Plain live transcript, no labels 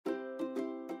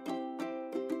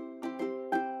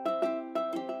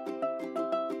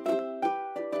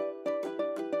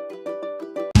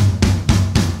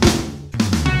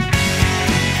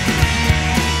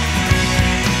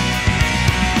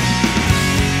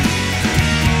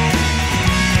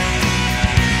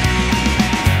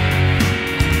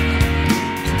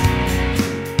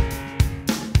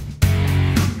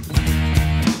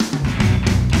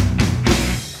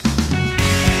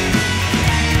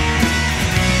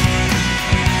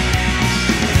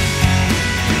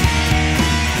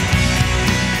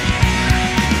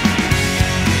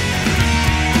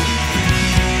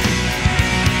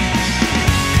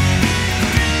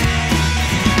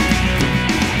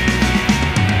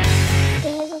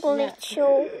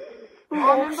actual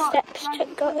more steps to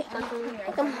go.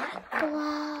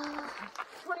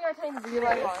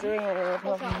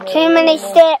 Too many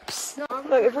steps.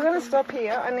 Look, if we're going to stop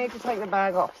here, I need to take the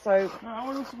bag off. So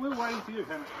No, we're waiting for you,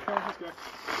 Hannah. Come on, let's go.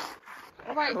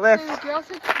 Wait, left.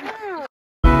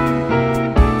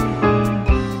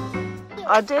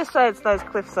 I dare say it's those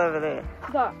cliffs over there.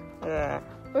 That. Yeah,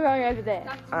 We're going over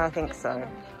there. I think so.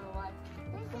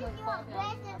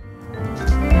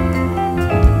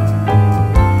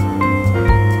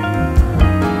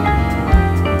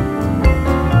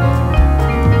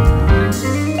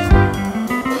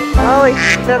 Holy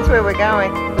shit, that's where we're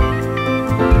going.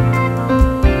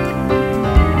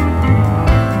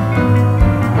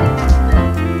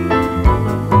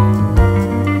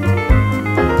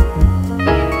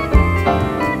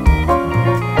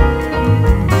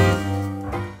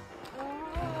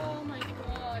 Oh my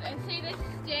god. And see, there's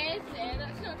stairs there.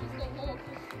 That's not just a walk,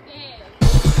 there's stairs.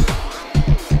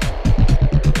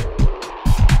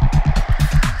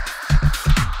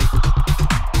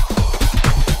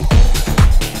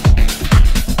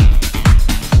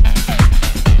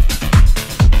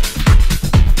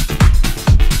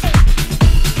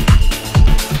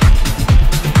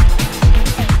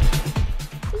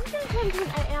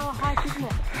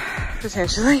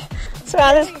 Potentially. So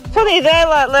there's plenty of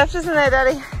daylight left, isn't there,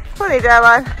 Daddy? Plenty of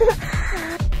daylight.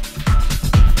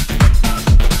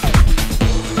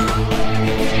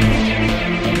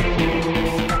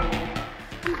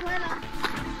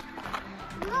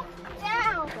 Look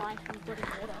down.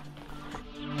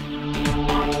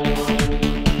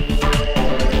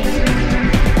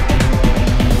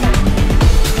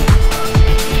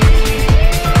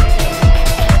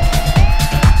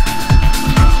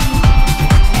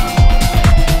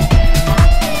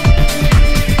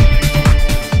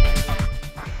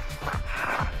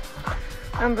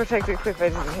 Unprotected cliff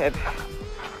edges ahead.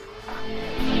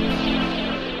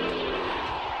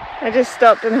 I just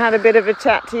stopped and had a bit of a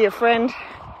chat to your friend.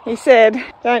 He said,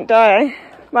 don't die,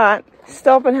 but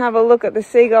stop and have a look at the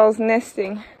seagulls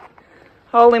nesting.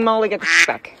 Holy moly, get the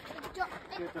back.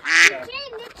 Did you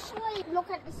literally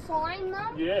look at the sign,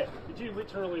 Mum? Yeah. Did you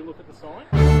literally look at the sign?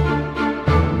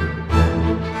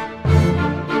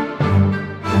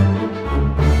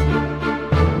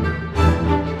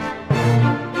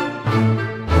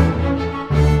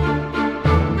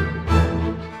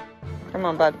 Come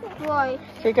on, bud. Why?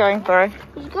 Keep going, bro.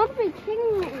 He's got to be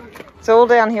kidding me. It's all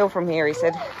downhill from here, he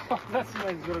said. That's the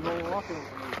man who's got it all off.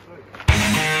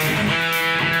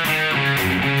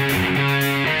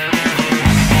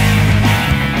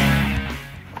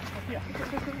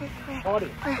 Hide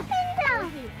it.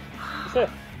 What's that?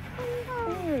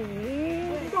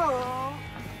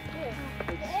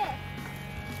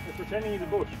 They're pretending he's a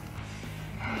bush.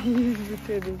 He's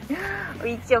pretending. Oh,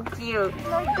 he's so cute.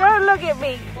 Don't look at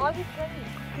me. Why is he pretending?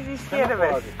 Because he's scared of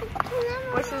us.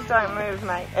 Bushes don't move,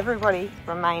 mate. Everybody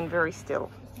remain very still.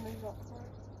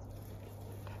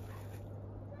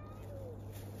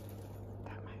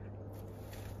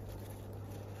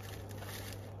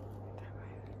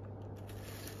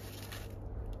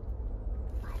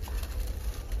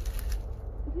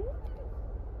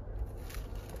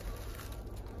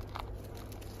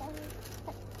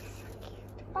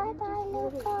 Bye bye,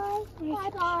 little guy. Bye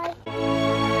bye.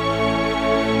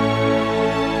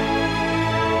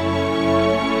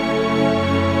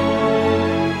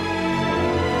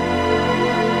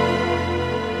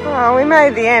 Oh, we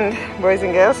made the end, boys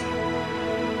and girls.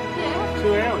 Yeah.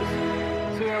 2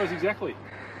 hours. 2 hours exactly.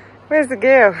 Where's the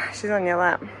girl? She's on your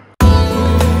lap.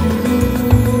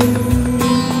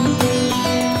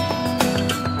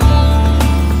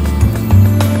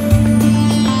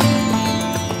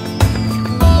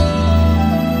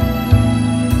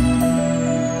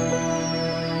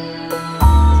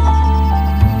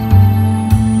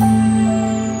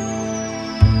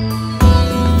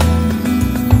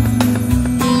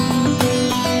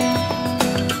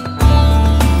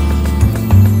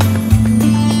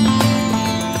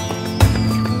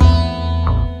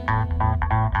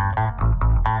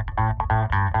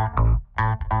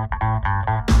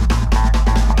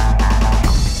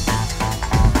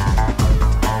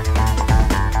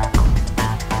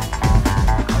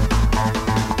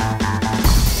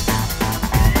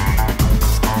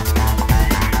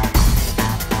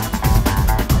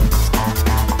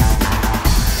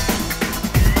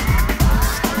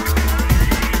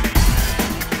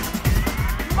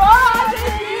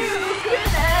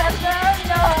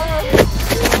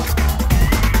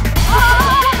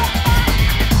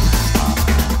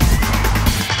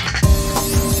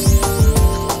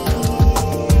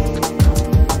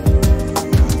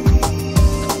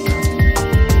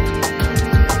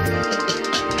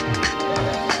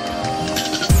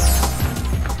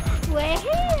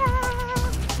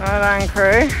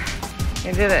 crew.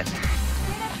 You did it.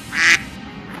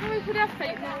 Can we put our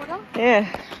feet in the water?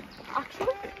 Yeah.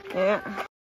 Actually? Yeah.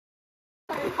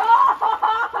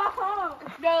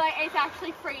 No, like it's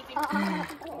actually freezing.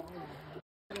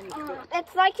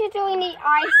 It's like you're doing the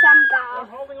ice bath. I'm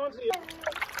holding on to you.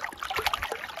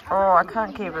 Oh, I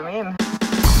can't keep him in.